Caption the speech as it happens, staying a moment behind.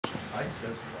nice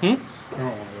SCSI Hmm? box. I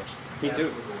don't want those. Me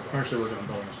too. Absolutely. Actually, we're going to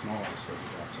build a smaller SCSI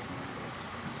box.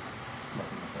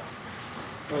 Nothing like that.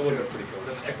 That would be pretty cool.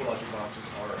 The ecologic boxes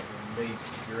are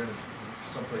amazing. If you're in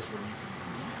some place where you can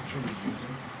truly use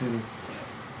them,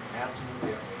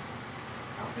 absolutely amazing.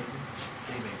 Amazing?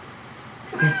 Amazing.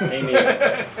 Amy,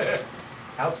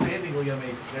 Outstandingly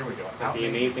amazing. There we go. it's like the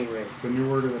amazing race. The new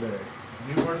word of the day.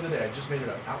 New word of the day. I just made it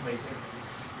up. Amazing.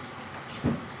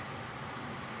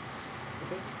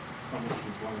 How much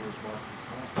does one of those boxes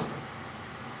cost?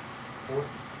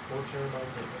 4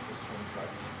 terabytes of it was 25.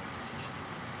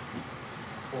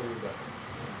 Fully redundant.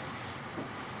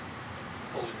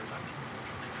 Fully redundant.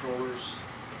 Controllers,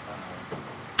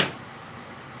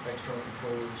 external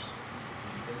controllers,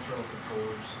 internal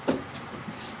controllers,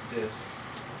 disk.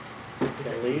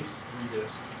 Can I leave? 3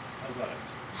 disks How's that?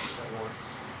 at once.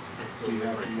 It's Do still you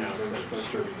have right to now. use So those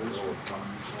special distributed. discs?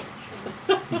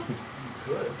 You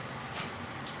could.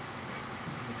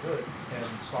 You could. And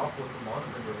software for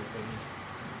monitoring everything,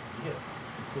 yeah,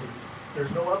 included.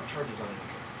 There's no upcharges on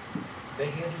anything. They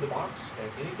hand you the box,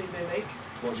 and anything they make,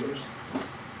 Plus is yours. yours?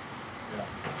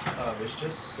 Yeah. It's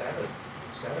just Saturdays.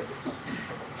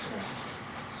 Yeah.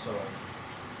 So,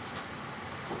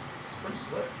 it's pretty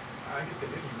slick. I guess it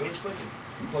was really slick.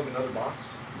 You plug another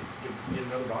box, get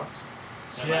another box.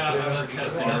 Yeah, Put it I was underneath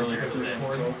testing the box, earlier put it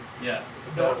today. in. Yeah.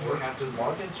 No, you have to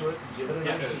log into it, give it an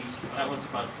Yeah, ID. that was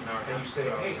about an hour and a And half. you say,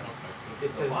 so- hey, okay.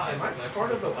 it says, am I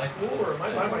part of a pool or am I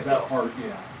by That myself? part,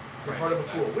 yeah. You're part of a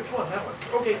pool. Which one? That one.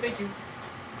 Okay, thank you.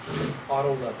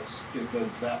 Auto levels. It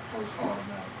does that part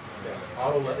automatically. Yeah,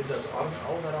 it does all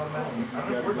that automatically. You I don't have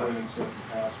gotta to worry go about in it. and set the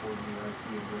password and your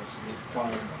IP address, and it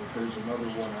finds that there's another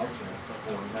one out there for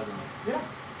Yeah,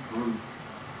 group,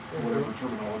 whatever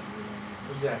terminology you're gonna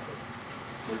use. exactly.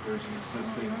 Where there's an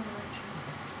existing,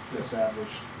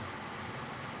 established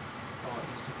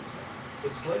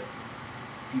It's slick.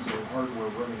 piece of hardware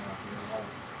running out there,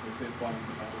 and it finds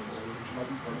it and says, should I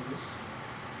be part of this?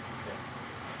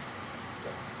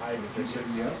 I If you say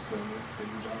yes, then it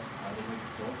figures out how to make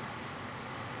itself.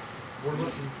 We're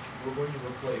going to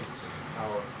replace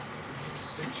our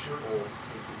 6-year-old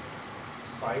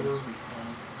fiber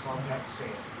compact sand,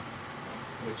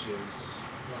 which is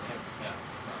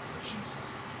Jesus.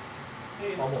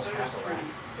 Hey, Almost so half a pretty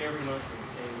every month for the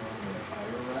same ones.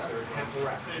 Half a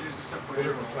rack. It is except for We're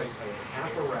going to replace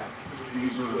half a rack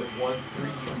These are, with one 3U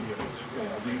unit.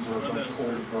 yeah, these are a bunch of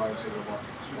older drives that are a lot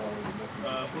smaller than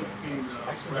what foot feet,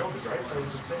 Actually, no, the drive size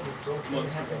is the same. It's still a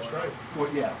 2.5-inch drive. Well,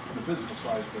 yeah, the physical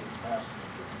size, but the capacity.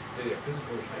 Yeah,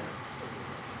 physically higher.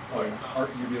 Oh,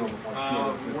 you're dealing with like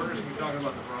 250. we're just gonna be talking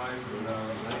about the prize and,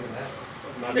 Not even that.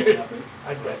 Not even that big.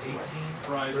 I've got 18,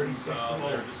 prize and,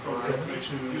 36s, Discord 72s,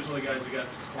 information. Usually guys that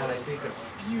got Discord. and I think a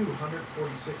few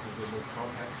 146s in this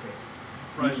compact sand.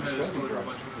 Prize These are and Discord, a special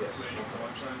bunch of Yes. information on the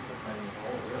website.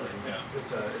 Yeah.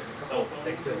 It's a Cell couple phone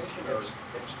excess or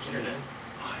HG. internet?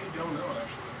 I don't know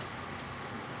actually.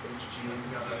 HG.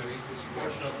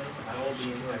 Fortunately, I will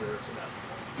be in Texas for that.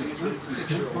 Is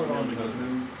there put on the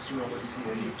new serial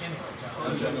ATA?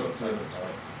 Is that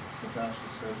the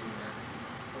fastest SCSI?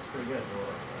 That's pretty good.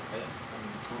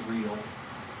 For real.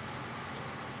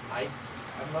 I'm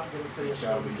not gonna say It's it's no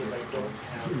gotta be because I good. don't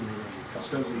have.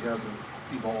 SCSI hasn't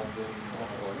evolved any.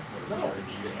 No,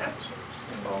 it has to.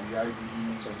 And the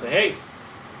IDE. So I say, hey,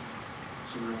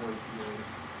 Serial ATA.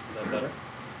 is that better?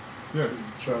 Yeah,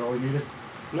 is that all you needed?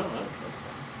 No, that's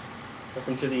fine.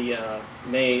 Welcome to the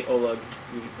May OLUG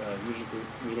user group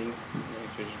meeting.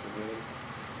 Next user group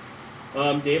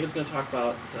meeting. David's going to talk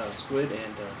about Squid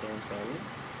and dansguardian.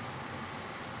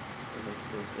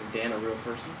 Is Dan a real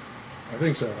person? I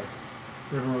think so.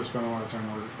 We haven't really spent a lot of time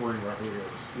worrying about who he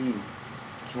is. Mm.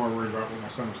 Just more worried about what my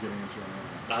son was getting into on the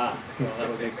internet. Ah, well, that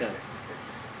would make sense.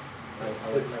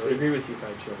 I would agree with you if I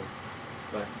had children.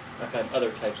 But I've had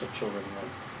other types of children,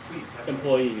 like Please have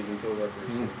employees and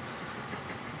coworkers, who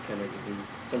tended to do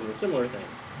some of the similar things.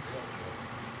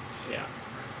 Yeah.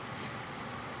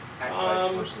 act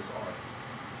like versus R.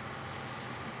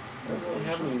 I don't really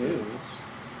have any news.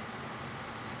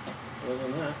 Other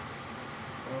than that.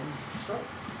 So,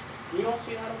 Can you all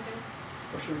see that okay?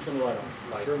 Or should we turn the light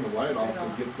on? like, Turn the light off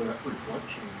and get that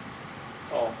reflection.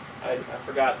 Oh, I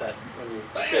forgot that when you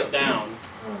sit down,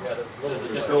 yeah, there's a There's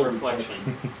different still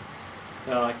reflection.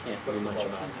 No, I can't do much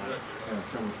about that. Yeah, it's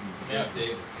coming from the Now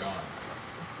Dave is gone.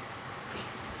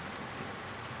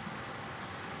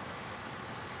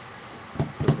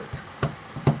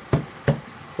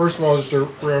 First of all, just a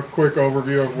real quick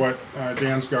overview of what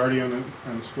dansguardian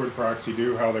and Squid proxy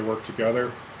do, how they work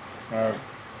together.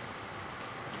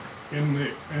 In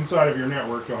the inside of your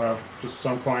network, you'll have just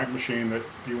some client machine that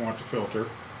you want to filter.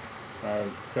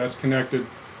 That's connected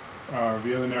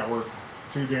via the network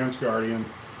to dansguardian.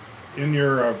 In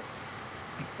your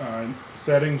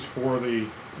settings for the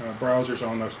browsers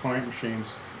on those client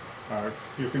machines,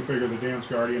 you configure the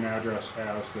dansguardian address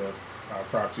as the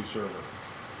proxy server.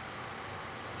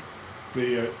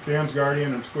 The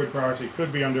dansguardian and Squid proxy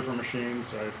could be on different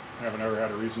machines. I haven't ever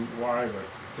had a reason why, but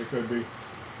they could be.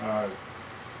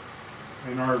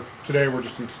 Today we're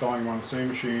just installing them on the same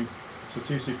machine. It's a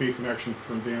TCP connection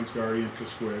from dansguardian to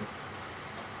Squid.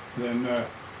 Then the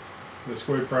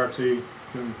Squid proxy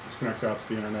just connects out to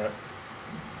the internet.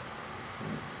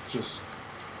 It's just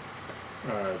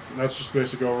that's just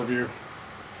basic overview.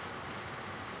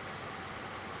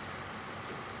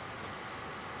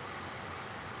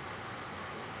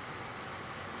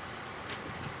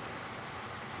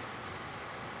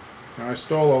 Now, I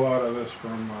stole a lot of this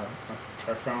from,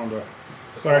 I found a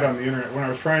site on the internet. When I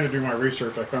was trying to do my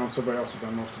research, I found somebody else had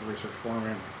done most of the research for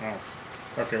me.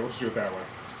 Okay, let's do it that way.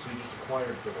 So you just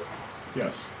acquired the work.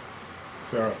 Yes.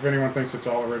 So if anyone thinks it's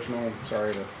all original, I'm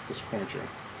sorry to disappoint you.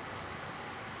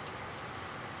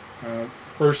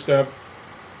 First step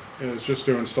is just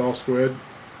to install Squid.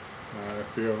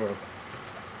 If you have a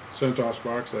CentOS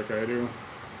box like I do,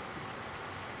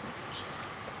 just,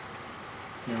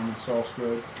 install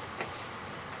Squid.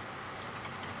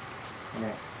 I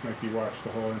won't make you watch the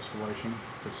whole installation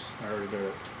because I already did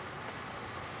it.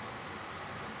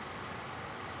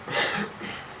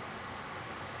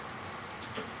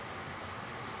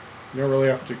 You don't really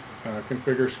have to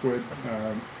configure Squid.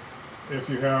 If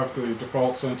you have the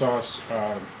default CentOS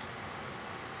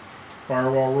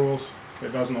firewall rules,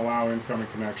 it doesn't allow incoming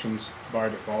connections by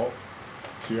default.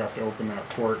 So you have to open that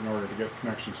port in order to get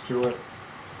connections to it.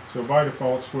 So by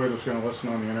default, Squid is going to listen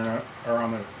on the internet or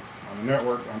on the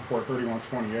network on port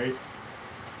 3128.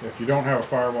 If you don't have a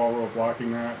firewall rule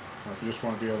blocking that, or if you just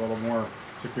want to be a little more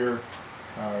secure,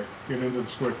 get into the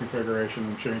Squid configuration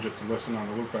and change it to listen on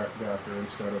the loopback adapter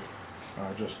instead of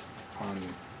just on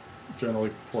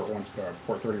generally port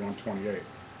 3128.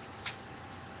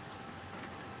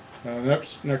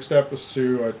 Next step is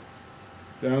to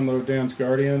download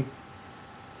dansguardian.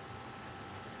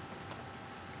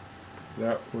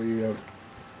 That we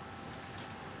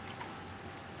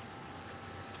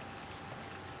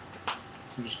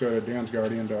just go to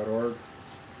dansguardian.org.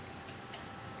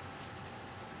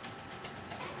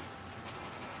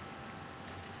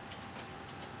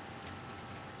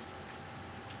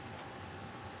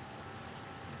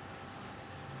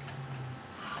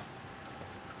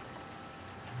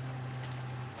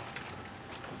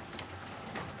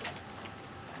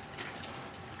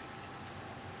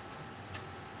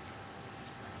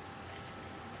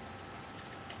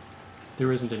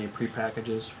 There isn't any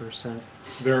pre-packages for Cent?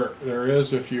 There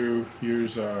is if you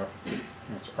use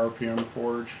it's RPM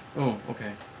Forge. Oh,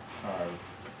 okay.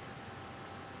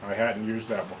 I hadn't used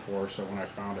that before, so when I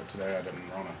found it today, I didn't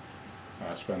want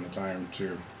to spend the time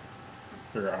to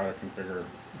figure out how to configure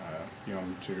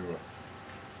Yum to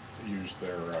use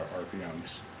their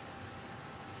RPMs.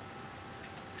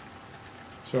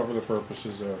 So for the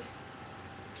purposes of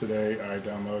today, I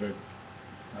downloaded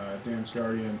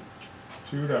dansguardian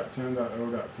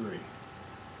 2.10.0.3.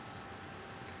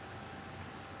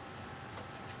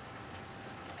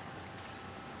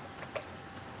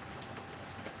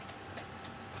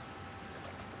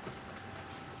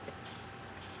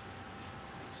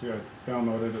 So I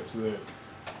downloaded it to the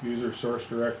user source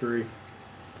directory.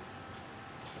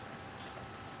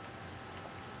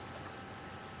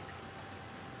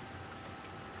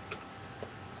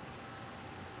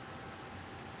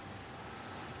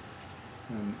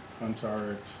 And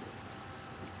untar it.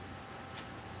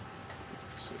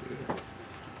 Let's see.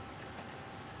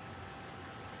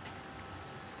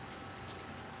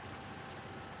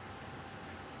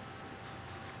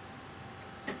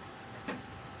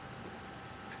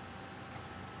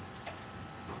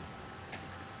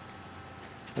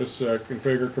 This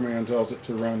configure command tells it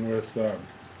to run with a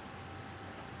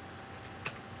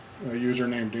user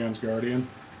named dansguardian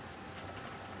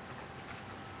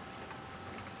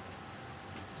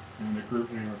and the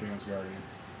group name of dansguardian.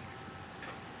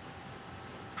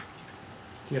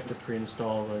 Do you have to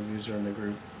pre-install the user in the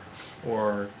group,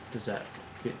 or does that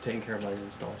get taken care of by the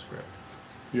install script?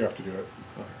 You have to do it.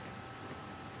 Okay.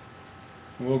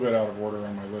 I'm a little bit out of order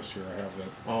on my list here. I have that,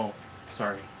 Oh,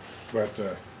 sorry. but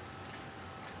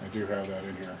I do have that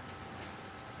in here.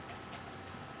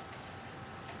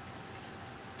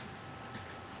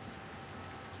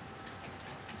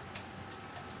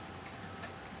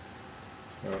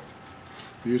 So,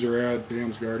 user add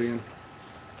dansguardian.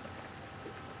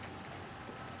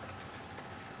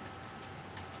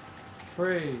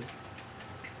 Hooray!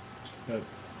 That,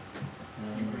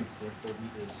 Debriefs, therefore he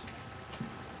is.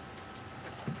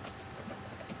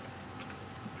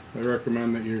 I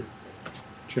recommend that you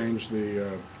change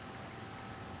the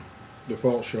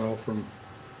default shell from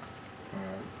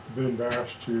bin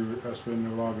bash to sbin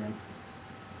new login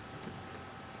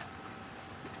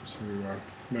to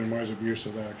minimize abuse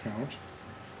of that account.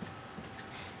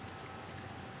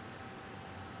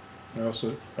 I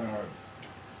also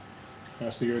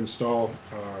ask that you install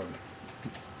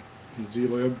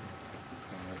zlib,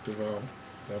 devel,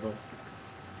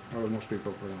 how do most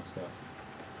people pronounce that?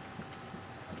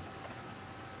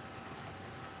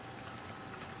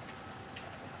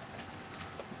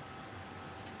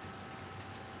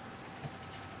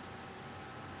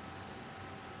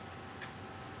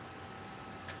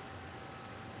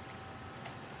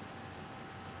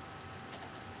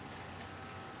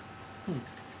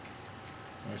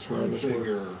 I swear this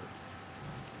worked.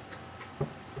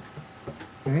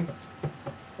 Configure.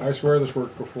 I swear this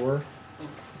worked before.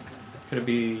 Could it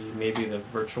be maybe the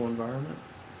virtual environment?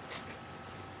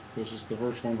 This is the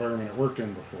virtual environment it worked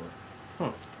in before.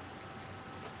 Huh.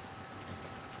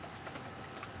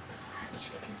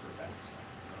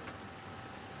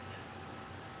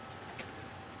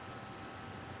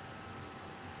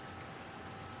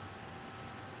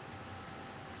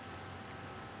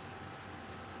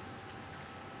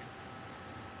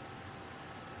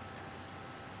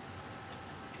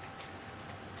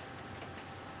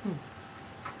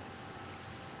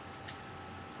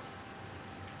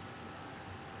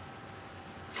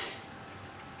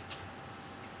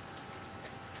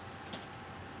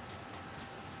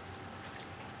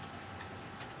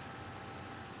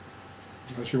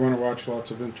 Unless you want to watch lots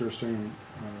of interesting,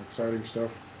 exciting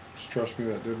stuff, just trust me,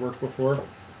 that did work before.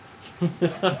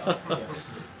 Yes.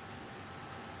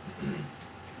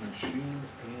 Machine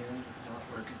and not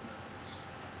recognized.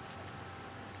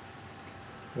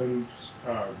 Then,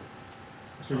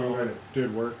 assuming that it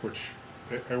did work, which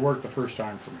it worked the first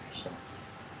time for me, so.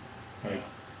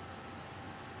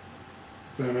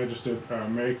 Then I just did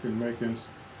make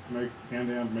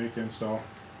end-to-end make install.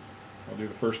 I'll do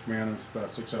the first command, and if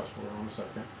that's successful, I'll run the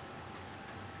second.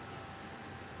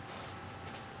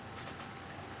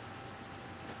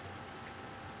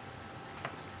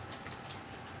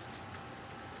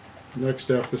 Next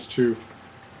step is to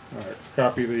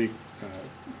copy the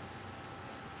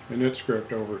init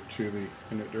script over to the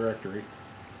init directory.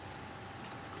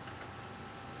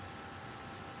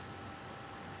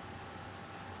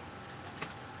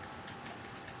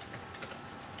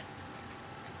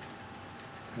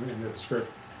 Init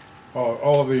script.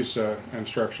 All of these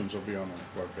instructions will be on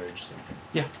the web page, so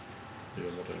Yeah. be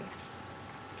able to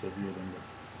view them. But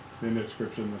the init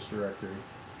script's in this directory.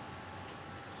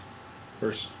 Of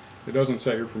course, it doesn't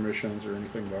set your permissions or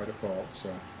anything by default,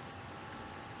 so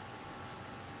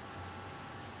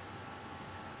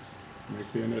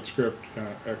make the init script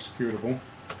executable.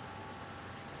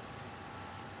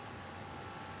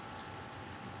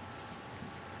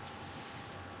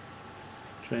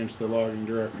 Change the logging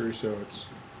directory so it's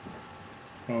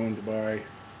owned by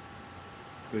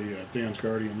the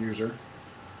dansguardian user.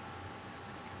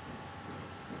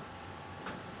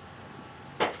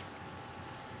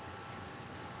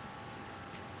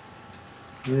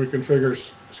 Then we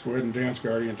configure Squid and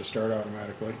dansguardian to start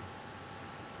automatically.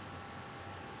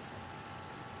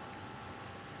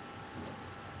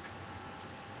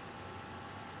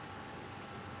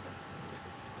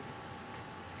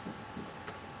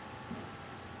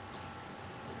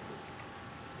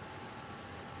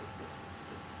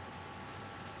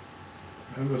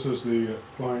 And this is the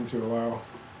line to allow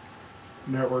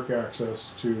network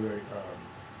access to the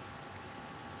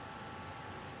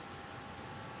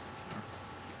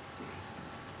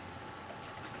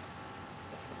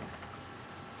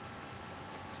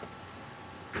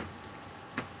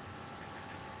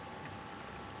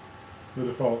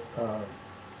default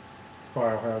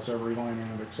file has every line in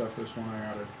it except this one I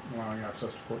added, allowing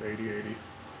access to port 8080.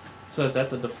 So is that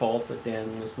the default that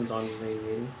Dan listens on his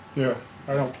 8080? Yeah,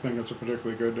 I don't think it's a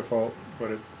particularly good default,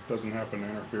 but it doesn't happen to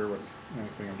interfere with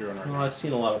anything I'm doing right Well, now. I've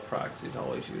seen a lot of proxies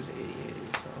always use 8080,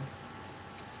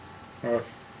 so.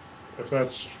 If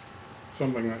that's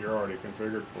something that you're already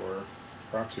configured for,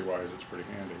 proxy-wise, it's pretty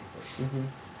handy. But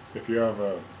if you have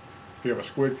a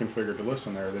Squid configured to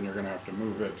listen there, then you're going to have to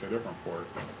move it to a different port.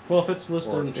 Well, if it's Or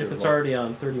listed, to if it's what? already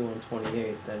on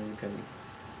 3128, then you can,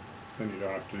 Then you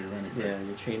don't have to do anything. yeah,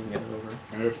 you're changing it over.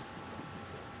 And if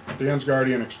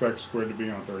dansguardian expects Squid to be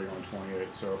on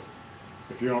 3128, so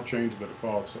if you don't change the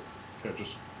defaults, it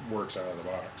just works out of the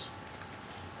box.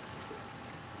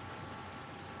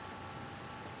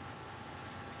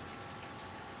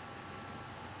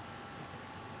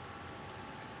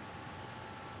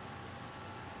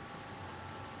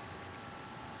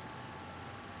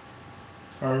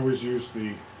 I always use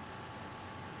the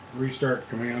restart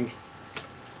command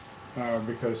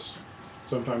because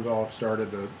sometimes I'll have started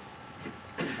the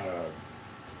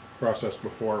process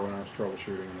before when I was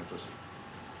troubleshooting, and it just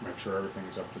make sure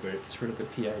everything's up to date. It's rid of the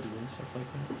PID and stuff like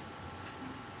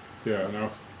that. Yeah, now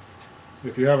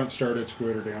if you haven't started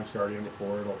Squid or dansguardian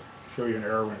before, it'll show you an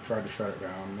error when it tried to shut it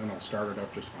down, and then it'll start it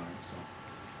up just fine, so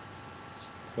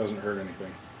it doesn't hurt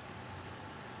anything.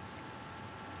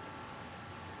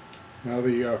 Now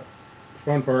the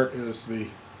fun part is the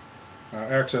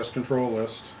access control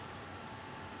list.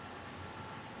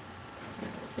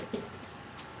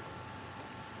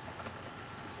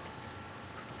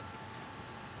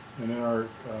 And in our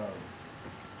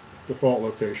default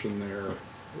location there,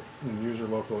 in user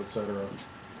local, etc.,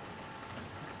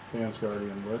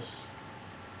 dansguardian list.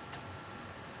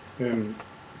 And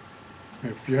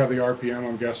if you have the RPM,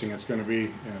 I'm guessing it's going to be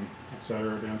in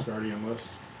etc. dansguardian list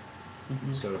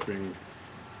instead of being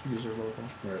User local.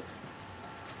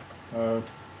 right.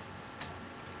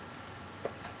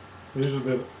 These are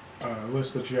the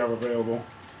lists that you have available.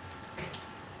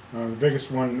 The biggest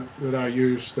one that I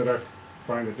use that I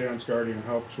find that dansguardian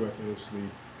helps with is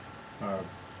the, I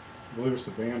believe it's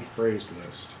the banned phrase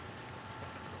list.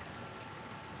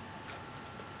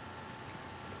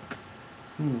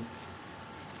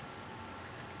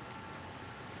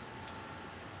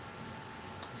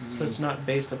 So it's not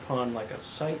based upon like a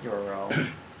site URL.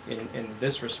 In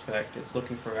this respect, it's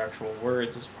looking for actual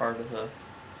words as part of the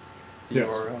Yes.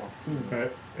 URL.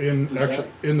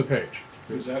 In the page.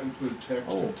 Does that include text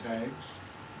Oh. and tags?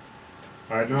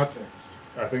 I Just not. text?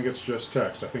 I think it's just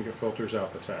text. I think it filters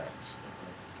out the tags.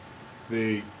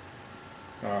 The.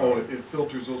 Oh, it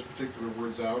filters those particular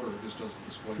words out, or it just doesn't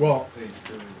display Well, the page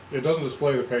period? It doesn't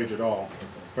display the page at all, Okay.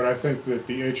 but I think that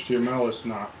the HTML is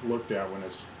not looked at when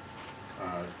it's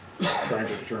trying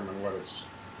to determine what it's.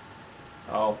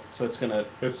 Oh, so it's gonna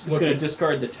It's gonna looking.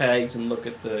 discard the tags and look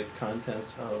at the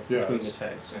contents of Yeah, between the it's-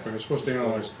 tags. But it's supposed to Just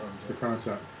analyze global the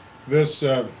content.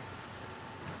 content.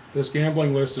 This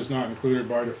gambling list is not included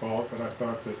by default, but I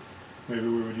thought that maybe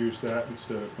we would use that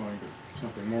instead of going to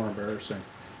something more embarrassing.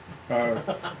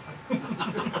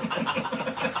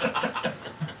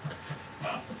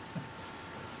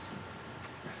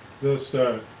 This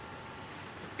the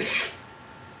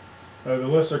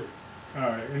lists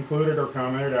are included or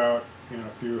commented out. You know,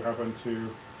 if you happen to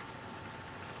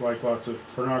like lots of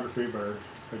pornography but are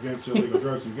against illegal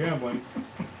drugs and gambling,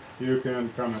 you can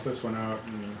comment this one out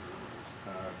and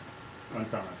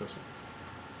uncomment this one.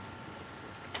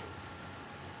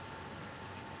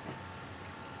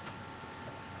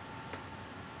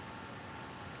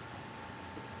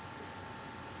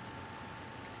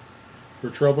 For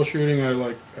troubleshooting, I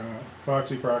like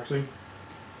Foxy Proxy.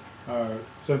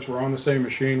 Since we're on the same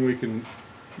machine, we can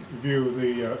view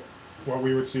the what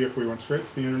we would see if we went straight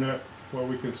to the internet, what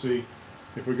we can see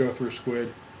if we go through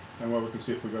Squid, and what we can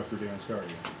see if we go through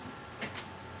dansguardian.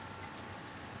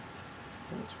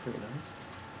 That's pretty nice.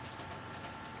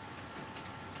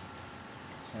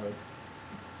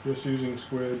 Just using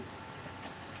Squid.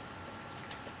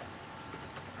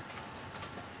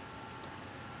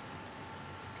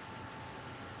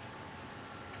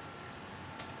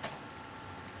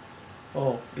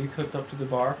 Oh, are you hooked up to the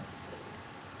bar?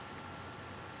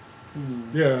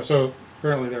 Yeah, so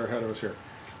apparently they're ahead of us here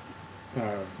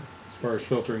as far as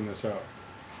filtering this out.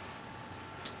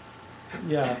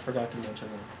 Yeah, I forgot to mention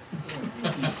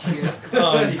You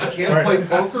can't play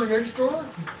poker next door?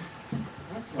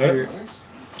 That's not Here. nice.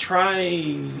 that. Try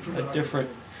a different,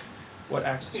 what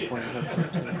access point you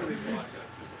have to.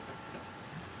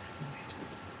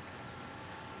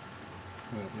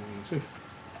 Let me see.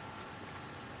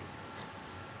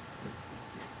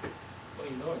 Well,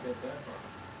 you know I got that far.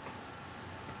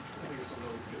 I think it's a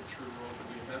little bit through all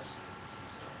the DNS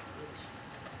stuff.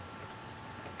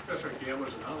 That's right,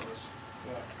 Gamblers Anonymous.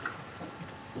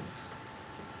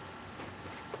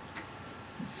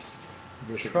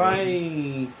 Bishop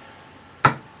Try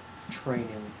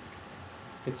training.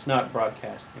 It's not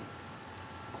broadcasting.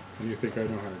 And you think I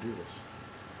know how to do this?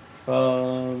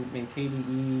 In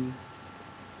KDE.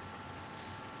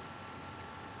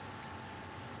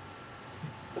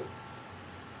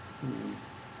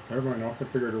 Never mind, I'll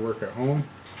configure to work at home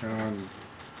and on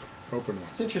open one.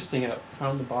 It's interesting. I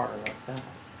found the bar like that.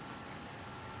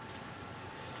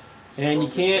 And you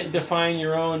can't define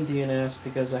your own DNS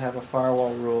because I have a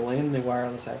firewall rule in the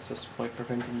wireless access point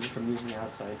preventing you from using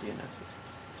outside DNSs.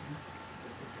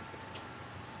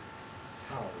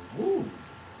 How rude.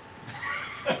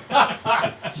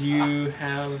 Do you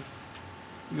have?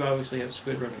 You obviously have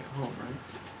Squid running at home, right?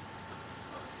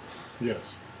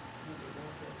 Yes.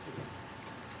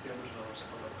 Yeah, there's no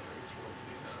stuff on that rates for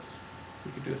DNS.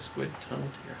 You could do a squid tunnel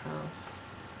to your house.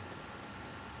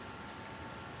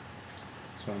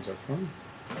 Sounds like fun.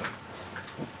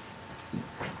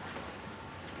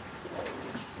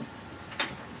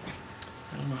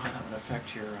 I don't know how that would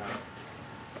affect your.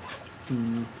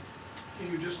 Can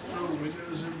you just throw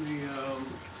Windows in the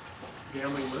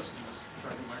gambling list and just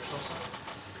try to Microsoft side?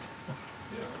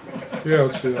 Yeah,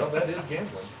 let's do Well, that. that is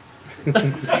gambling. You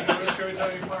take a risk every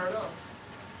time you fire it up.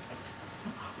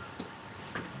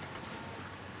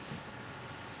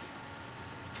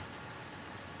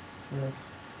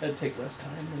 That'd take less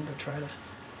time than to try to.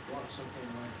 Want something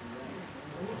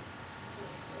like that?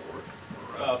 Or,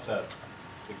 Well, it's the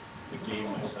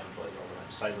game my son plays all the time,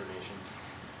 Cyber Nations.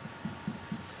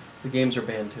 The games are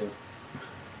banned too.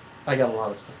 I got a lot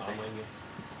of stuff banned.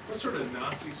 what sort of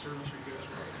Nazi service are you guys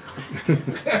running?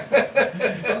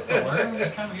 Supposed to learn when they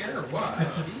come here or what?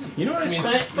 Gee. You know what I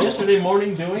spent yesterday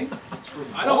morning doing?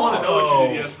 I don't want to know what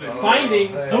you did yesterday. Oh. Finding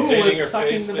hey. who Updating was your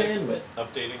sucking the Facebook. bandwidth.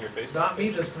 Updating your Facebook. Not me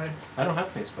page. this time. I don't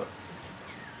have Facebook.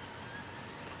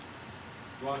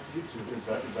 Watch YouTube. Is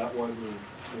that why they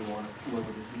want it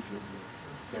limited because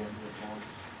the bandwidth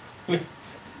wants?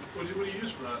 What do you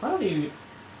use for that? Why don't you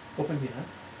open DNS?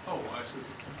 Oh, I suppose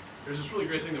there's this really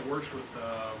great thing that works with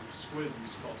Squid.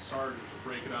 It's called Sarge, which will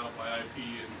break it out by IP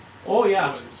and. Oh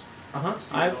yeah. was- Uh-huh. used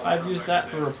to use it all the I've time used back that in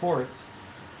for the days. reports.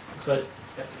 But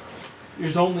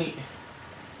there's only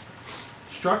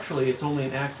structurally it's only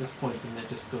an access point and that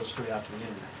just goes straight out to the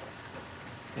internet.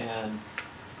 And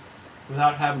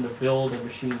without having to build a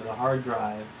machine with a hard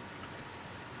drive,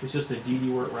 it's just a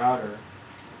DD-Wort router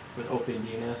with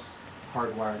OpenDNS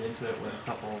hardwired into it with a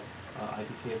couple IP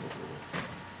table rules.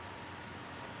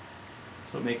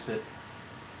 So it makes it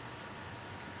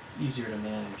easier to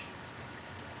manage.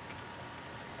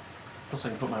 Plus I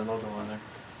can put my logo on there.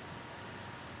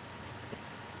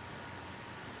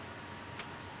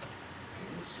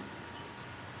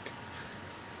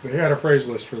 They had a phrase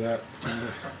list for that. So I'm Okay.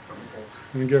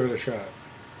 gonna give it a shot.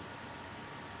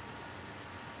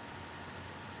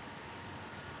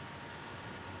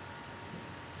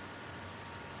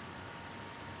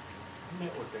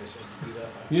 Network guy said to do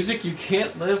that. Music you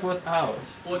can't live without.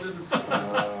 Well, it doesn't.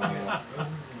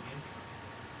 Roses and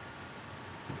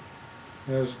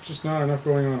There's just not enough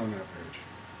going on that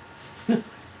page.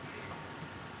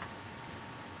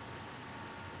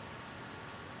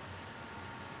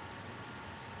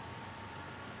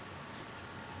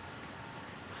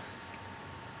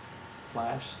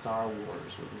 Flash Star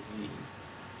Wars with a Z.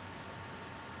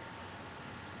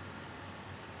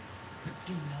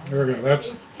 There we go. That's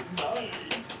Access denied.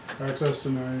 access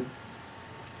denied.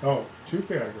 Oh, 2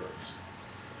 categories.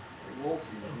 Hey,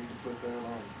 Wolfie, you need to put that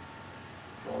on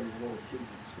for all your little kids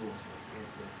at school so they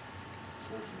can't go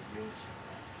surfing games.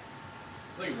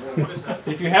 Like, what is that?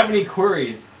 If you have any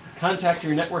queries, contact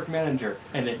your network manager,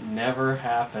 and it never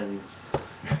happens.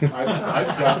 I've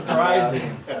got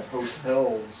Surprising. that at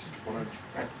hotels when I'm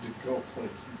trying to go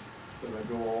places that I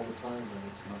go all the time and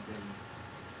it's nothing.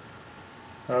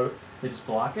 They just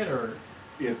block it, or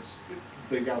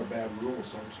They got a bad rule of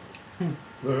some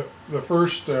sort. The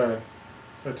first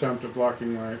attempt at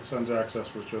blocking my son's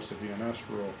access was just a DNS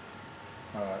rule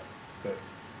that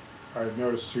I had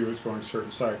noticed he was going to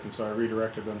certain sites, and so I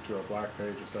redirected them to a black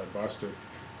page that said busted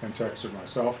and texted my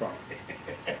cell phone.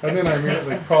 And then I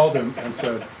immediately called him and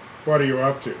said, "What are you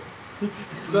up to?"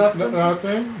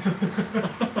 Nothing?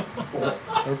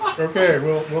 Okay,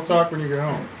 we'll talk when you get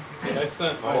home. See, I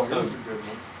sent my Oh, here's son's. a good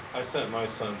one. I sent my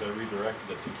son's. I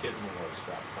redirected it to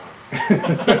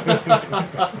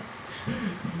kidwars.com.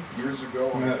 Years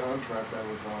ago on a Yeah. contract I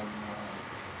was on,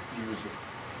 he was at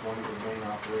one of the main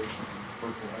operations in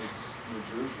Berkeley Heights, New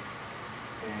Jersey,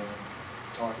 and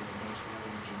talking to most of the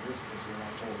other engineers was there, I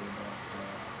told him about,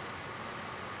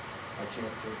 I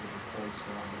can't think of the place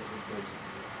now, but it was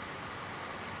basically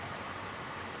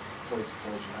a place that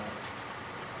tells you how to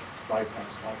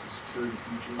bypass lots of security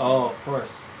features. oh, of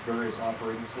course, Various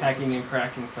operating systems. hacking and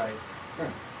cracking sites.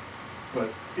 Yeah. But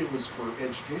it was for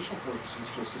educational purposes,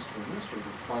 to assist an administrator to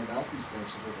find out these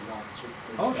things so they can lock certain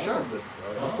things Oh, down. sure. That,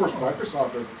 of course,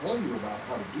 Microsoft doesn't tell you about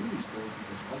how to do these things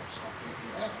because Microsoft can't be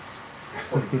hacked.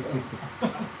 according to them.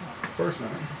 Of course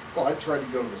not. Well, I tried to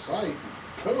go to the site, and,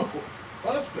 oh,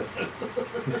 busted.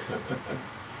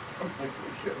 I'm like,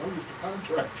 oh shit, I'm just a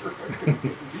contractor. I could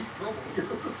get in deep trouble here.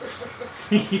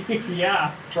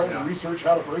 Yeah. Trying to research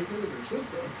how to break into their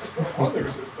system, on their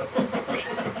system.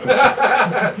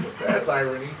 That's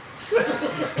irony.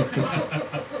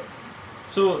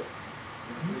 So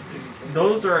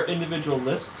those are individual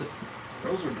lists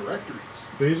Those are directories.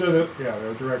 These are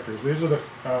they're directories. These are the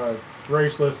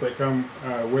phrase lists that come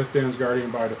with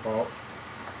dansguardian by default.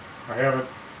 I haven't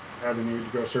had the need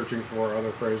to go searching for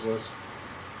other phrase lists.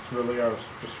 It's really, I was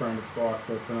just trying to block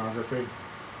the pornography.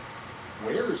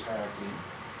 Where's hacking?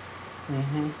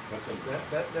 Mm-hmm. What's in,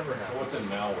 That never so happens. what's in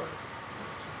malware?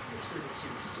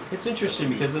 It's interesting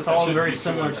because it's That all shouldn't very be too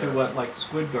similar to what embarrassing. like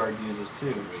Squid Guard uses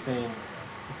too.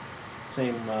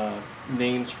 Same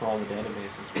names for all the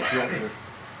databases, but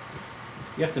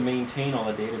you have to maintain all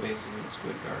the databases in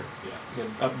Squid Guard. Yes. You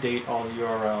can update all the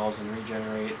URLs and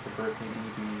regenerate the Berkeley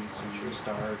DBs and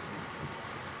restart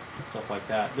and stuff like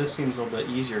that. This seems a little bit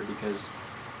easier because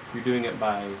you're doing it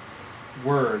by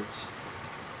words,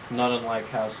 not unlike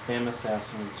how Spam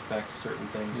Assassin inspects certain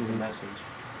things in the message.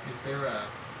 Is there a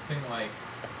thing like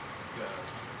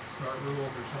the snort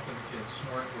rules or something to get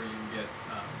snort where you get,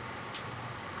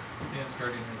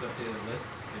 dansguardian has updated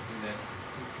lists, they do that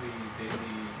weekly,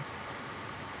 daily,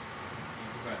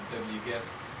 you get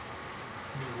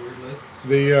new word lists?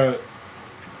 The You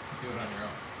do it on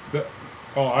your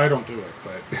own. I don't do it,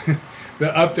 but the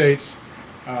updates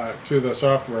to the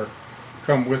software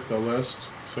come with the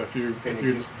list. So if you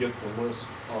Just get the list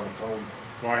on its own.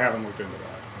 well, I haven't looked into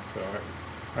that, so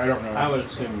I don't know. I would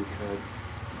assume you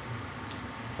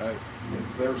could.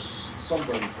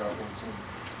 Somebody's got one.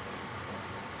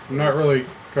 I'm not really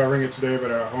covering it today,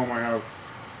 but at home I have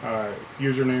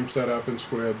username set up in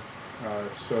Squid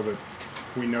so that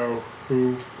we know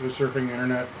who is surfing the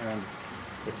internet, and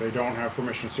if they don't have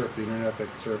permission to surf the internet, they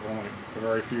can surf only a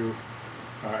very few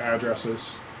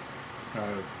addresses.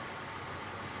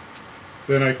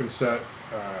 Then I can set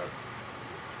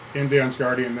in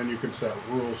dansguardian, then you can set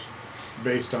rules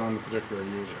based on the particular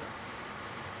user.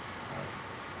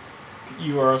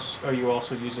 Are you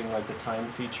also using like the time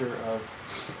feature of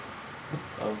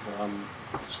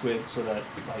Squid so that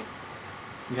like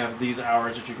you have these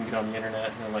hours that you can get on the internet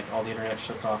and then like all the internet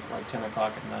shuts off at like 10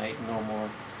 o'clock at night, no more?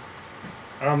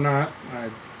 I'm not.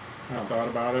 I've Oh. thought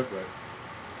about it, but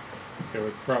it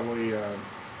would probably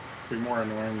be more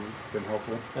annoying than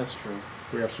helpful. That's true.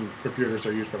 We have some computers that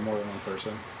are used by more than one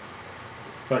person.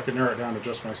 If I could narrow it down to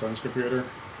just my son's computer,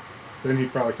 then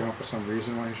he'd probably come up with some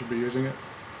reason why he should be using it.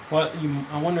 Well,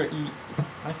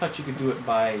 I thought you could do it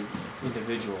by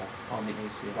individual on the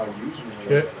ACL. By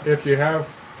user. If you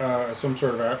have some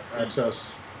sort of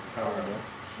access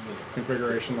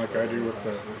configuration like I do with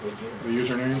the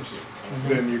usernames,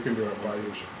 then you can do it by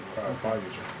user.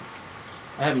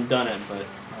 I haven't done it, but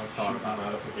I thought about it.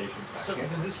 Modifications. So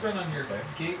does this run on your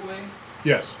gateway?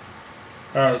 Yes.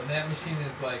 And that machine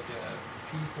is like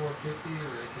a P450,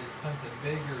 or is it something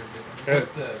big, or is it,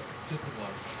 what's the system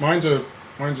level?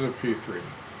 Mine's a P3,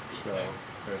 so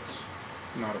it's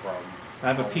not a problem. I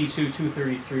have a P2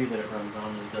 233 that it runs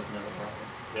on, and it doesn't have a problem.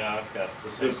 Yeah, I've got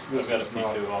the same. This I've got a is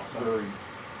not P2 also. very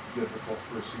difficult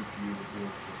for a CPU to do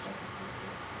this type of thing.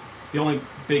 The only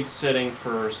big setting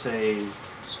for, say,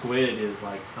 Squid is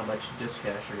like how much disk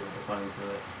cache you're going to define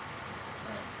to it.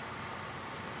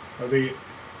 The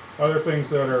other things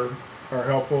that are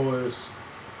helpful is,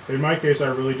 in my case, I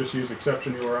really just use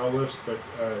exception URL list, but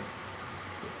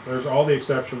there's all the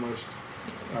exception list.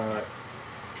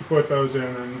 If you put those in,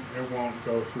 and it won't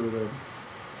go through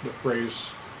the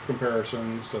phrase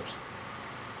comparisons. Such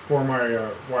for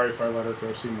my wife, I let her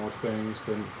go see more things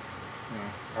than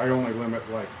I only limit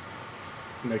like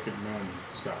naked men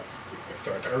stuff.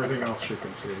 But everything else she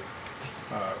can see.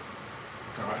 I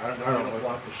don't really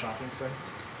block the shopping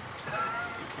sites.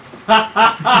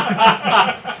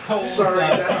 Cold Sorry,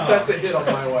 stuff. that's a hit on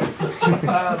my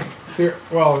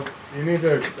wife. well, you need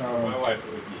to. My wife,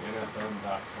 it would be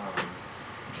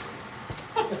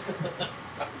nfm.com.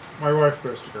 My wife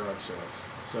goes to garage sales,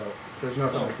 so there's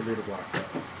nothing I can do to block that.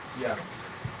 Yeah.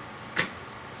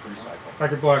 Free cycle. I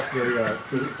could block the.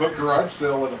 Put garage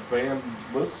sale in a banned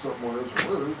list somewhere as a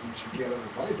word, and she can't ever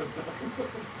find it.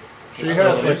 She It's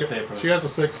has still a like newspaper. she has a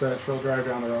 6 that she'll drive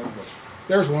down the road. But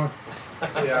there's one.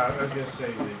 Yeah, I was gonna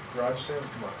say the garage sale.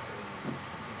 Come on,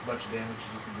 as much damage as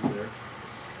you can do there.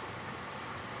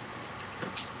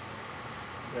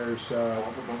 There's I'll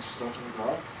have a bunch of stuff in the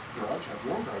garage, have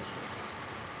your own garage sale.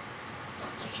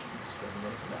 So she can spend the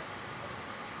money for that.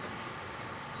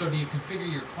 So do you configure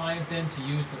your client then to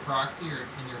use the proxy, or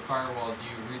in your firewall do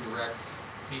you redirect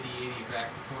 8080 back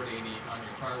to port 80 on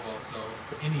your firewall so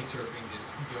any surfing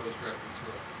just goes directly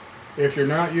through it? if you're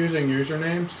not using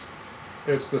usernames,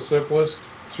 it's the simplest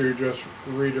to just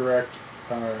redirect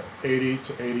 80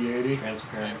 to 8080.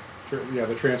 Transparent. Yeah,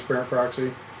 the transparent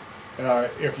proxy.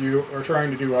 If you are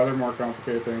trying to do other more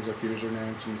complicated things like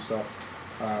usernames and stuff,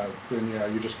 then yeah,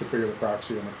 you just configure the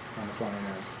proxy on the client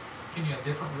end. Can you have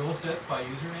different rule sets by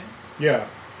username? Yeah,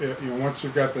 once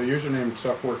you've got the username and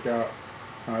stuff worked out,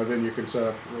 then you can set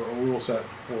up a rule set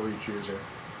for each user.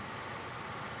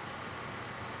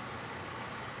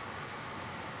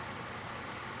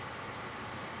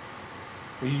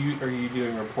 Are you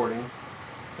doing reporting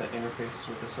that interfaces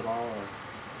with this at all, or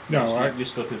No, you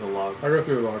just go through the log? I go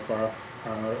through the log file.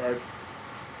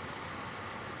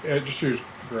 I just use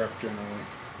grep generally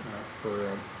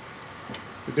for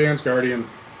the dansguardian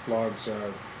logs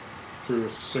through a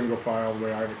single file the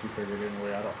way I have it configured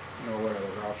anyway. I don't know what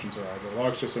other options there are. The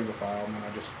log's just single file, and then I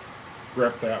just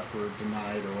grep that for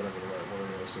denied or whatever the right word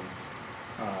is,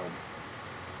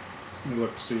 and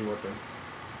look to see what the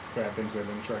bad things they've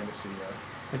been trying to see are.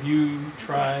 Have you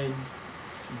tried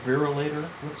Virulator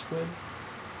with Squid?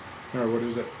 No, what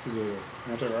is it? Is it an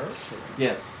antivirus? Or?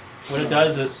 Yes. What it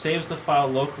does is it saves the file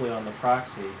locally on the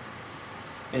proxy,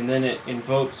 and then it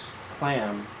invokes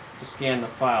Clam to scan the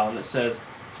file, and it says,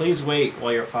 please wait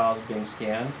while your file is being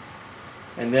scanned.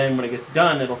 And then when it gets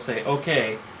done, it'll say,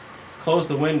 okay, close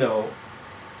the window,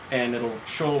 and it'll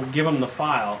give them the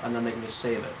file, and then they can just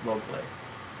save it locally.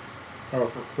 Oh,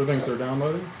 for things they're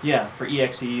downloading? Yeah, for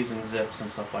EXEs and zips and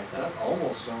stuff like that. That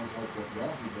almost sounds like what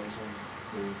Yahoo does on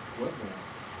their webmail.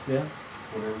 Yeah.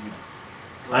 Whatever you.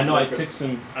 I know I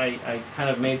kind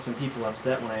of made some people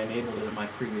upset when I enabled it at my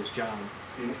previous job.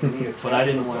 Any But I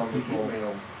didn't attachments want on the people-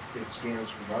 email, it scans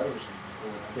for viruses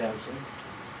before it actually Yeah. sends it to you.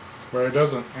 But it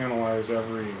doesn't analyze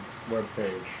every web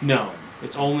page. No,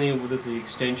 it's only with the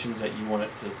extensions that you want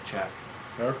it to check.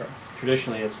 Okay.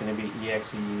 Traditionally, it's going to be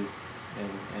EXE and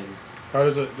How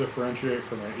does it differentiate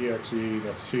from an EXE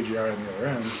that's a CGI on the other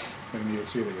end and an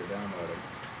EXE that you're downloading?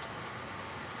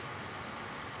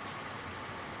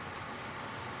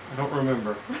 I don't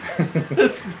remember.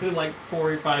 It's been like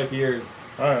 4 or 5 years.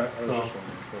 Alright, I was So- just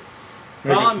wondering. But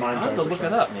maybe Well, it's mine I'll have type to or look it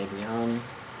something. up maybe. How do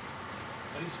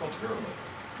you spell Virulator?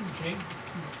 Okay.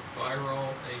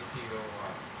 Viral ATOR.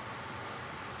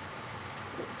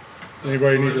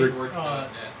 Anybody need to Word.net.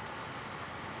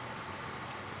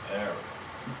 There we go.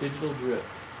 Digital drip.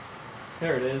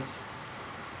 There it is.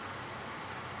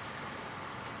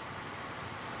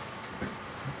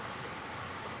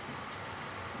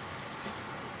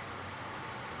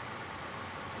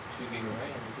 Two gig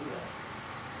RAM to do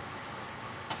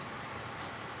that.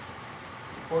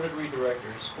 Supported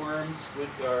redirectors: Squirm, Squid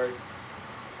Guard,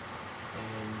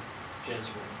 and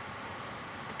Jesuit.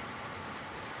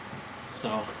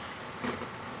 So.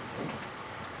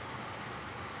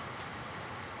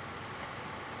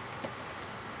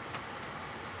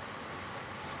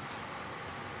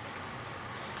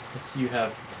 So you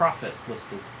have profit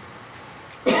listed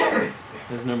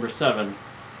as number 7.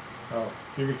 Oh,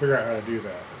 you can figure out how to do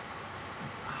that.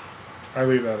 I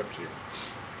leave that up to you.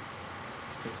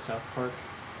 Like South Park.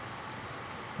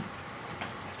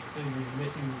 So you're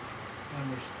missing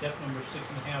step number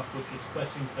 6.5, which is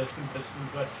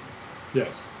question.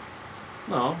 Yes.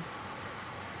 No.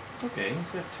 It's okay. He's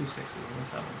got 2 6s and a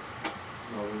 7.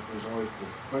 No, there's always the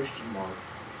question mark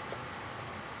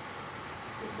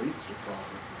that leads to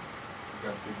profit. You've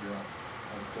got to figure out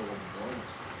how to fill in the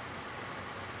blanks.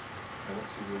 I don't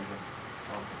see where you're going to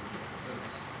profit from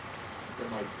this. That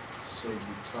might save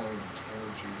you time,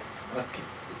 energy, and money.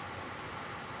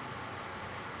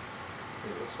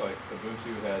 It looks like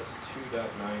Ubuntu has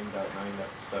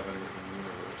 2.9.9.7 in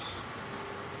universe.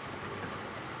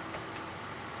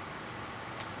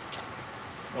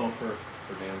 Oh, for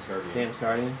dansguardian.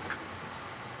 dansguardian.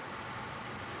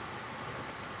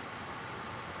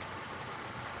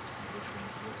 Which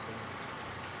one's this one?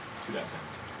 2.10.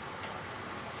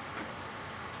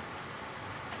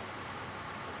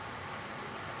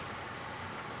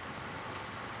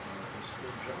 Is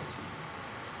for Jaunty.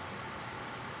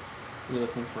 You're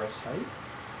looking for a site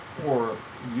or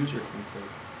user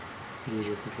config?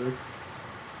 User config.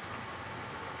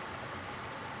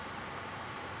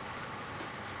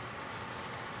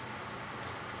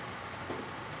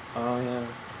 Oh yeah.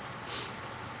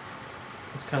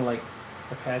 It's kind of like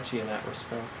Apache in that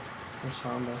respect. Or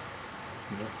Samba.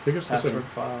 Yeah. I think it's the Password same.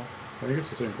 file. I think it's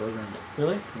the same program.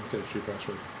 Really? It's HTTP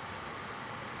password.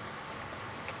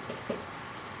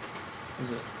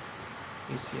 Is it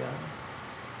ACI?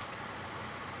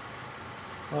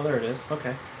 Oh, there it is.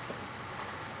 Okay.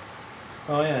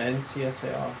 Oh yeah,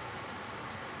 NCSAR.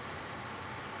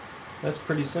 That's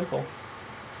pretty simple.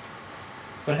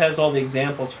 But it has all the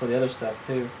examples for the other stuff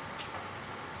too.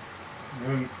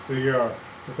 And the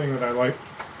thing that I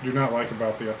do not like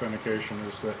about the authentication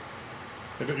is that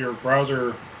your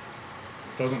browser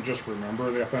doesn't just remember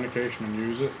the authentication and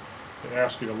use it. It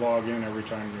asks you to log in every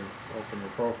time you open your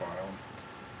profile.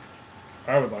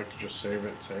 I would like to just save it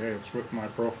and say, hey, it's with my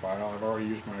profile. I've already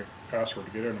used my password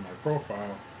to get into my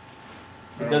profile.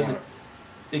 I It don't doesn't. wanna-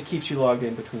 It keeps you logged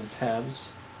in between tabs.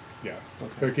 Yeah,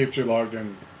 Okay. it keeps you logged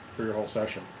in for your whole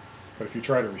session. But if you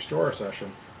try to restore a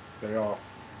session, they all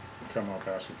come up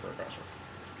asking for a password.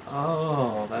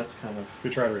 Oh, that's kind of. If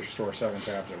you try to restore 7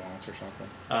 tabs at once or something.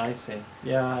 I see.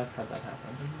 Yeah, I've had that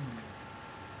happen.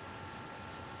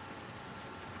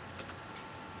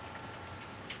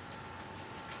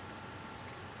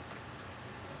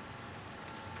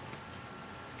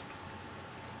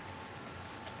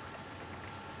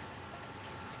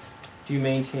 Do you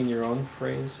maintain your own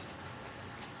phrase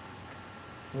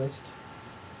list?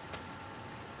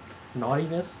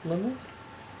 Naughtiness limit?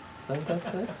 Is that what that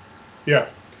said? Yeah.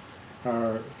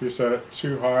 If you set it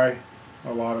too high,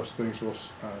 a lot of things will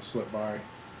slip by.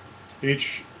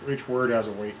 Each word has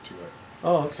a weight to it.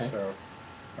 Oh, okay. So,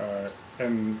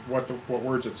 and what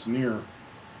words it's near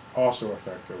also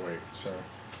affect the weight. So,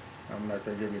 I'm not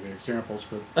going to give you the examples,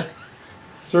 but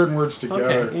certain words together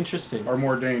Okay, interesting. are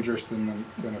more dangerous than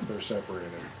if they're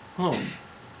separated. Oh,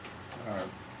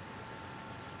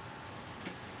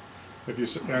 If you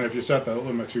set the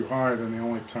limit too high, then the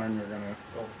only time you're gonna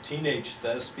Well, teenage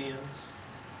thespians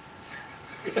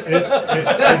it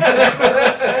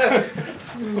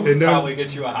knows probably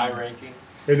get you a high ranking.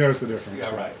 it knows the difference.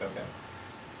 Yeah, right, okay.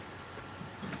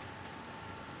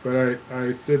 But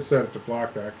I did set it to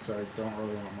block that because I don't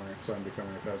really want my son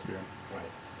becoming a thespian.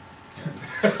 Right.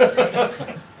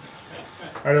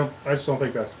 I just don't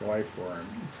think that's the life for him.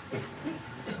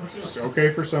 It's okay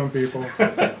for some people.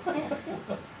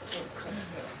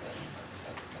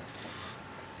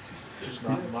 Just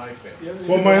not in my family.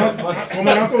 Well,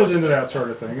 my uncle was into that sort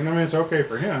of thing, and I mean it's okay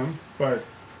for him, but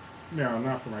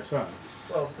not for my son.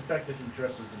 Well, it's the fact that he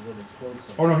dresses in women's clothes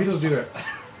sometimes. Oh no, he doesn't do that.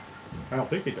 I don't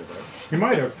think he did that. He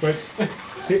might have, but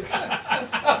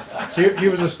he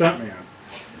was a stuntman,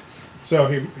 so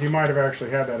he might have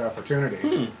actually had that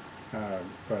opportunity. But I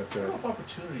don't know if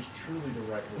opportunity is truly the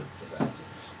right word for that.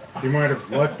 he might have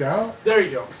lucked out. There you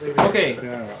go. Maybe that's okay. it.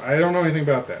 Yeah, I don't know anything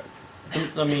about that.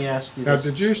 Let me ask you Now, this.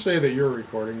 did you say that you're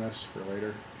recording this for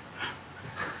later?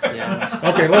 Yeah.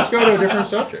 Okay, let's go to a different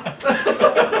subject.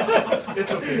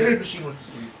 It's okay. This machine went to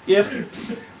sleep.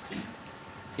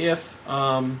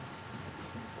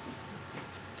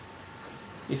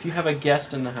 If you have a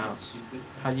guest in the house,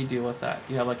 how do you deal with that?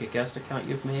 Do you have like a guest account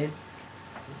you've made?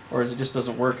 Or is it just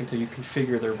doesn't work until you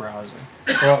configure their browser?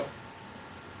 Well,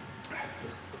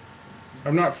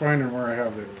 I'm not finding where I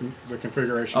have the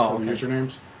configuration Oh, for the okay.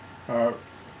 usernames,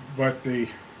 but it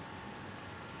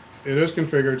is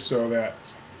configured so that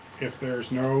if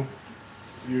there's no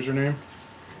username,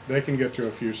 they can get to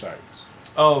a few sites.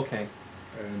 Oh, okay.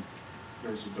 And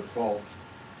There's a default.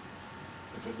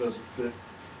 If it doesn't fit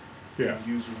yeah,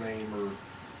 the username or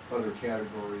other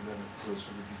category, then it goes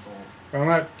to the default. well,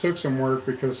 that took some work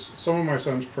because some of my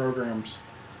son's programs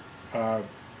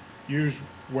use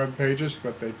web pages,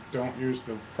 but they don't use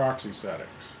the proxy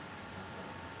settings.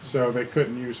 So they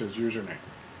couldn't use his username.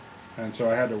 And so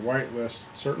I had to whitelist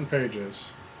certain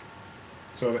pages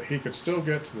so that he could still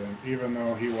get to them even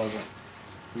though he wasn't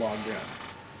logged in. That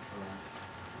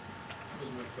was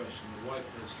my question, the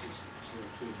whitelist is there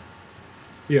too.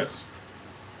 Yes.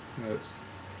 That's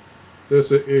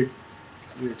the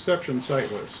exception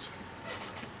site list.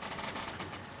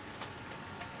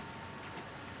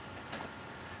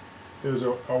 Is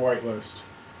a whitelist.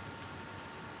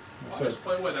 Why is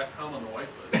Playboy.com on the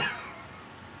whitelist?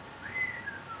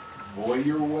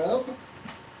 Voyeur web?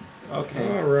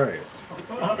 Okay. All right.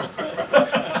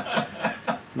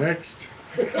 Next.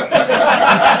 There's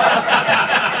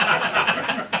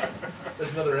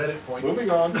another edit point.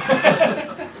 Moving on.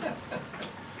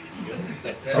 This is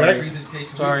the best Sorry.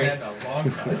 presentation Sorry. we've had in a long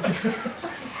time.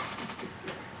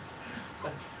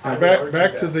 I Now would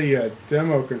back argue to that. the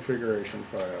demo configuration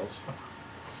files.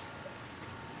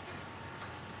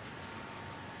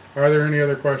 Are there any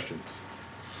other questions?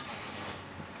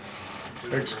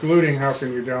 Excluding how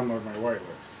can you download my whitelist?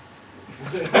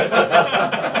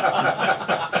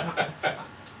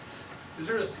 Is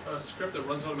there a script that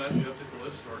runs automatically to update the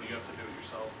list, or do you have to do it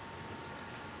yourself?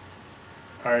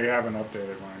 I haven't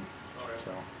updated mine, Okay.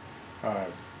 so.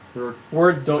 We're,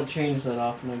 Words don't change that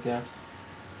often, I guess.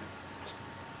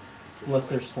 Unless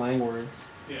they're slang words.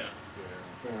 Yeah.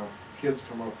 Kids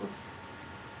come up with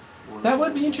words. That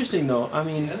would be interesting though. I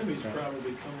mean, The enemy's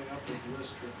probably coming up with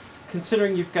lists that.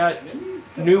 considering you've got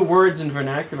new words in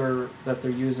vernacular that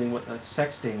they're using with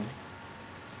sexting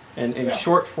and Yeah.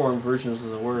 short form versions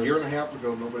of the A words. year and a half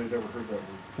ago, nobody had ever heard that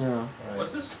word. Yeah.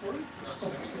 What's this word?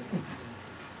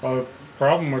 well, the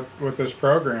problem with this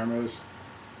program is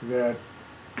that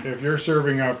if you're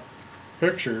serving up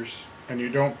pictures and you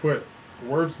don't put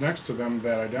words next to them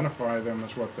that identify them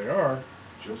as what they are,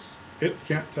 Just, it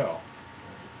can't tell.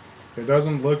 It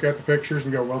doesn't look at the pictures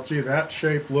and go, well, gee, that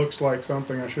shape looks like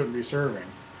something I shouldn't be serving.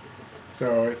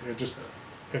 So it just,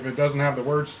 if it doesn't have the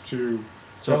words to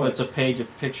So tell if it's it, a page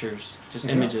of pictures, just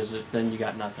Yeah. images, then you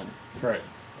got nothing. right,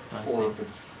 I or see. if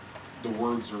it's, the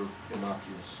words are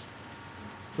innocuous.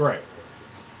 right.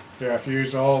 Yeah, if you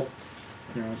use all,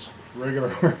 it's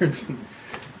regular words and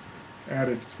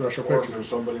added special Or if pictures. there's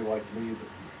somebody like me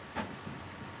that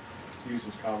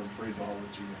uses common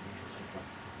phraseology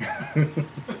in interesting ways.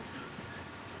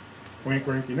 Wink,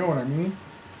 wink, you know what I mean?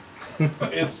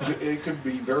 It could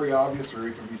be very obvious or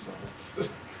it could be subtle.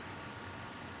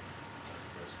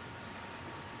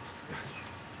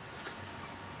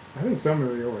 I think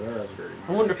somebody over there has a very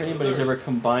I wonder if anybody's ever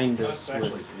combined this That's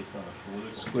actually with based on a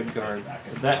political Squid debate Guard, back in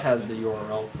because that has the the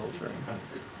URL filtering.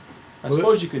 I Well,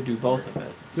 suppose you could do both of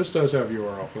it. This does have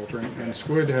URL filtering, and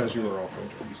Squid has URL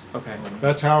filtering. Okay.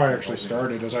 That's how I actually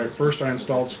started. As I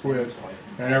installed Squid,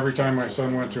 and every time my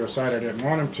son went to a site I didn't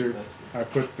want him to, I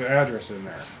put the address in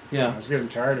there. I Yeah. was getting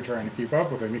tired of trying to keep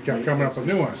up with him. He kept coming up with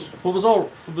new ones. Well,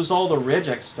 it was all the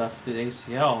regex stuff at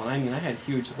ACL, and I mean, I had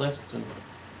huge lists, and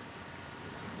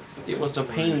it was a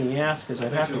pain in the ass because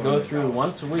I'd have to go through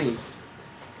once a week,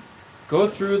 go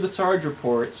through the charge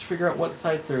reports, figure out what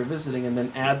sites they were visiting, and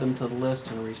then add them to the list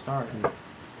and restart.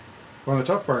 Well, the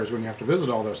tough part is when you have to visit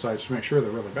all those sites to make sure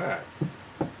they're really bad.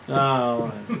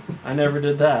 Oh, I never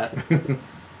did that.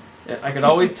 Yeah, I could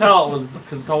always tell it was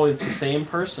because it's always the same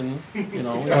person,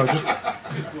 Oh, just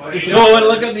Just go and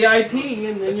look at the IP,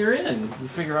 and then you're in. You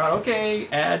figure out, okay,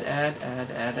 add,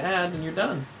 and you're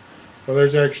done. well,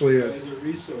 there's actually a As a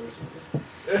resource.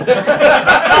 It's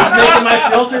making my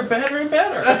filter better and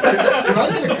better. Can I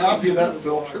get a copy of that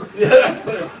filter?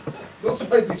 Those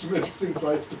might be some interesting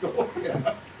sites to go look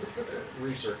at.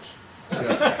 Research.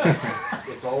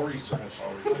 It's all research.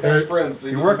 I have friends.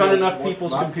 You work on enough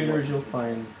people's computers, you'll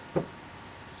find.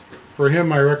 for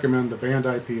him. I recommend the banned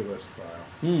IP list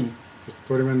file. Just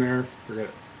put him in there. Forget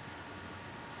it.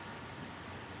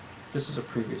 This is a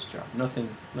previous job. Nothing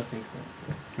current.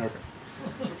 Okay.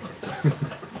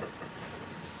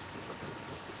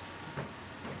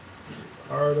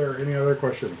 Are there any other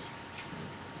questions?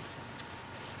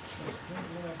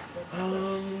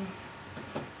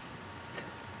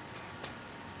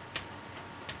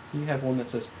 You have one that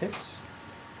says pics.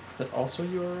 Is that also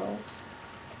URLs?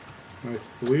 I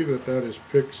believe that is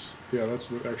PIX. Yeah, that's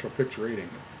the actual PIX rating.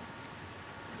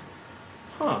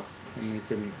 Huh. And you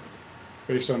can,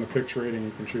 based on the PIX rating,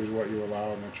 you can choose what you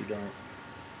allow and what you don't.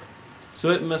 So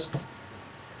it must. I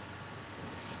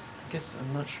guess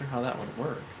I'm not sure how that would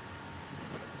work.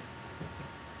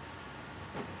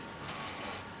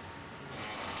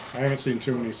 I haven't seen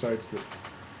too many sites that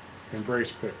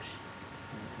embrace PIX as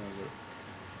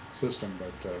a system,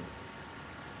 but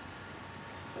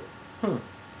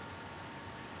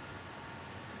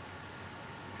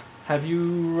Have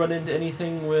you run into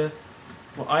anything with?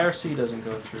 Well, IRC doesn't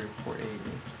go through port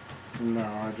 80. no,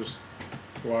 I just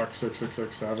block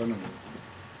 6667 and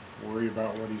worry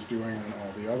about what he's doing on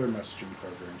all the other messaging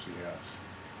programs he has.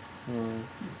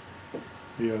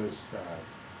 He has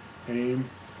AIM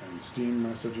and Steam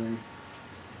messaging,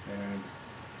 and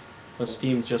Was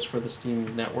Steam just for the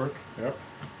Steam network? yep,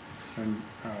 and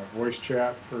voice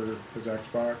chat for his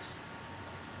Xbox.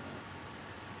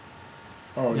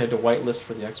 Oh, You had to whitelist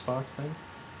for the Xbox thing?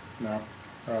 no,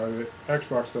 the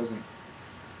Xbox doesn't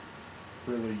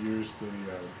really use the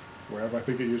web. I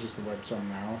think it uses the web some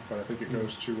now, but I think it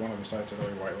goes to one of the sites that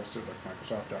already whitelisted, like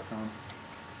Microsoft.com.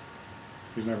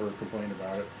 He's never complained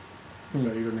about it.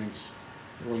 That either means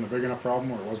it wasn't a big enough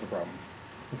problem or it wasn't a problem.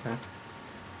 Okay.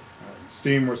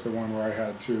 Steam was the one where I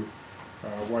had to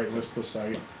whitelist the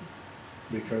site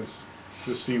because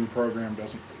the Steam program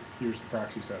doesn't use the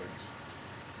proxy settings.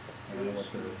 I don't know what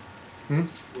they're...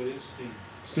 What is Steam?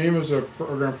 Steam is a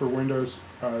program for Windows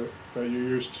that you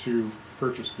use to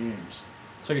purchase games.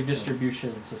 It's like a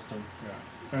distribution system. Yeah,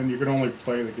 and you can only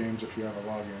play the games if you have a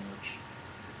login, which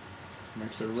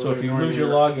makes it really So if you annoying lose your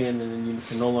here. login, and then you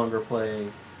can no longer play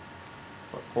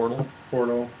what,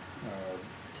 Portal,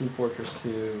 Team Fortress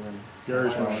 2, and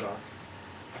Gary's Mod. Bioshock.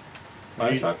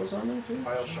 Bioshock was on there too?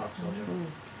 Bioshock's on there. Hmm.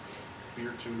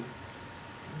 Fear 2.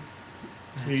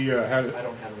 He had it. I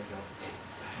don't have an account.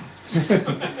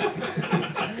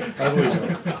 I believe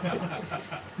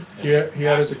it. He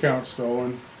had his account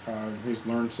stolen. He's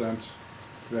learned since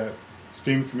that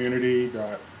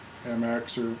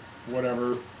steamcommunity.mx or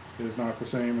whatever is not the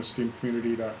same as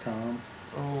steamcommunity.com.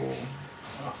 Oh.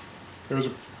 It was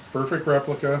a perfect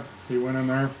replica. He went in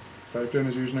there, typed in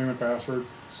his username and password,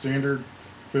 standard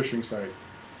phishing site.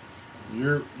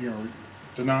 You're,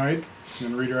 denied, and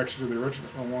then redirects you to the original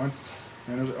one,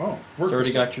 and it's, oh, It's work already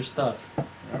this got your stuff. time.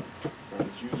 Yep. Got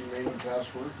his username and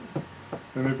password.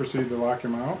 Then they proceed to lock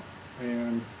him out,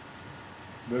 and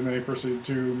then they proceed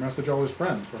to message all his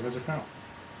friends from his account.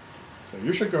 So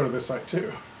you should go to this site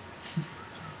too.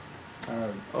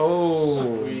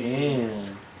 Oh, Sweet. man.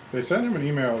 They sent him an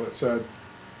email that said,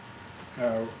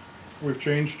 we've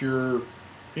changed your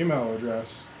email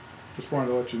address, just wanted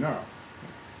to let you know.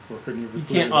 Or couldn't you You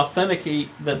can't authenticate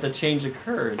that the change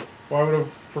occurred. Well, I would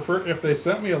have preferred, if they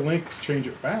sent me a link to change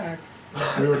it back,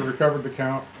 we would have recovered the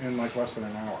count in like less than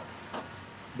an hour.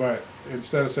 But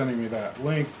instead of sending me that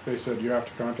link, they said you have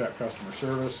to contact customer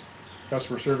service.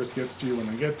 Customer service gets to you when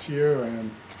they get to you,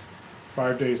 and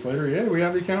 5 days later, yeah, we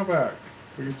have the account back.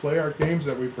 We can play our games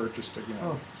that we purchased again.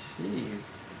 Oh, jeez.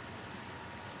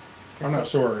 I'm not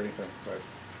sore or anything, but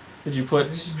Did you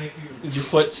put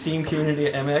Steam Community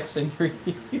MX in your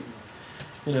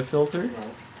in a filter?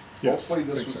 Well, yes, hopefully I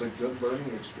this think was so. a good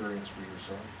learning experience for your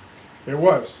son. It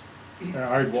was. He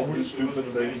won't do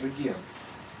stupid things again.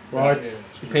 Well, I,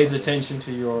 He pays attention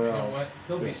to You know URLs. what?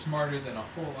 He'll Yeah. be smarter than a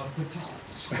whole lot of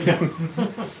adults. Yeah,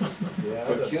 that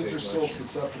But doesn't kids take are so much.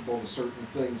 susceptible to certain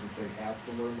things that they have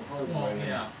to learn the hard Well, way.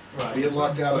 yeah. Being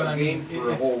locked out But of I a mean, game for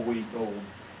a it's- whole week old.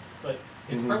 But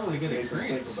It's Mhm. probably a good Make them think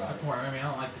experience about it. for him. I mean, I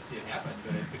don't like to see it happen,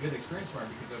 but it's a good experience for him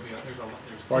because there's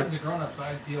Right. tons of grown-ups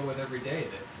I deal with every day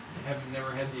that have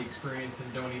never had the experience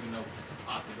and don't even know it's a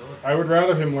possibility. I would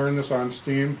rather him learn this on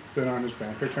Steam than on his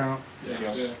bank account.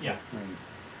 Yes. yeah, And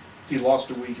He lost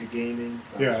a week of gaming,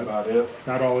 that was Yeah. about it,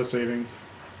 not all his savings.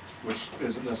 which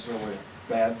isn't necessarily a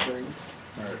bad thing.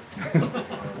 Right.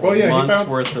 Well, yeah, he Months found.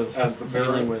 worth of As the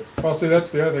dealing parent. with. Well, see, that's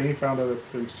the other thing. He found other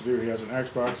things to do. He has an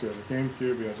Xbox. He has a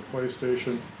GameCube. He has a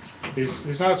PlayStation.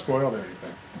 He's not spoiled or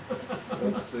anything.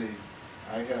 Let's see,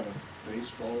 I have a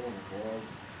baseball and a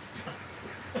glove.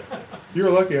 You were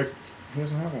lucky. He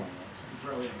doesn't have one.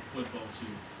 Probably have a football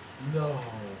too. No,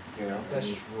 You know, that's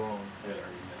just wrong.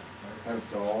 I have a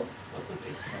dog. What's a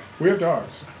baseball? We have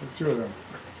dogs. We have 2 of them.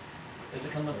 Does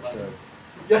it come with buttons?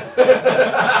 It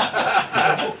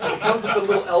comes with a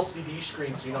little LCD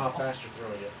screen so you know how fast you're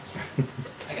throwing it.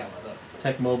 I got one of those.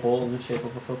 Tecmo Bowl in the shape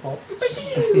of a football.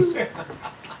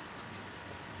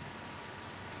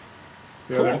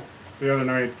 The other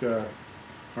night,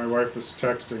 my wife was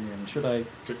texting and Should I?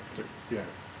 tick, tick, yeah.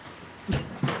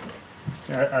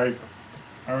 Yeah,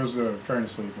 I was trying to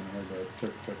sleep and I heard the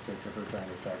tick, tick, tick of her trying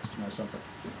to text me something.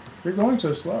 You're going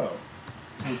so slow.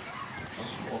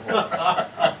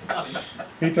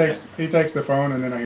 He takes the phone and then I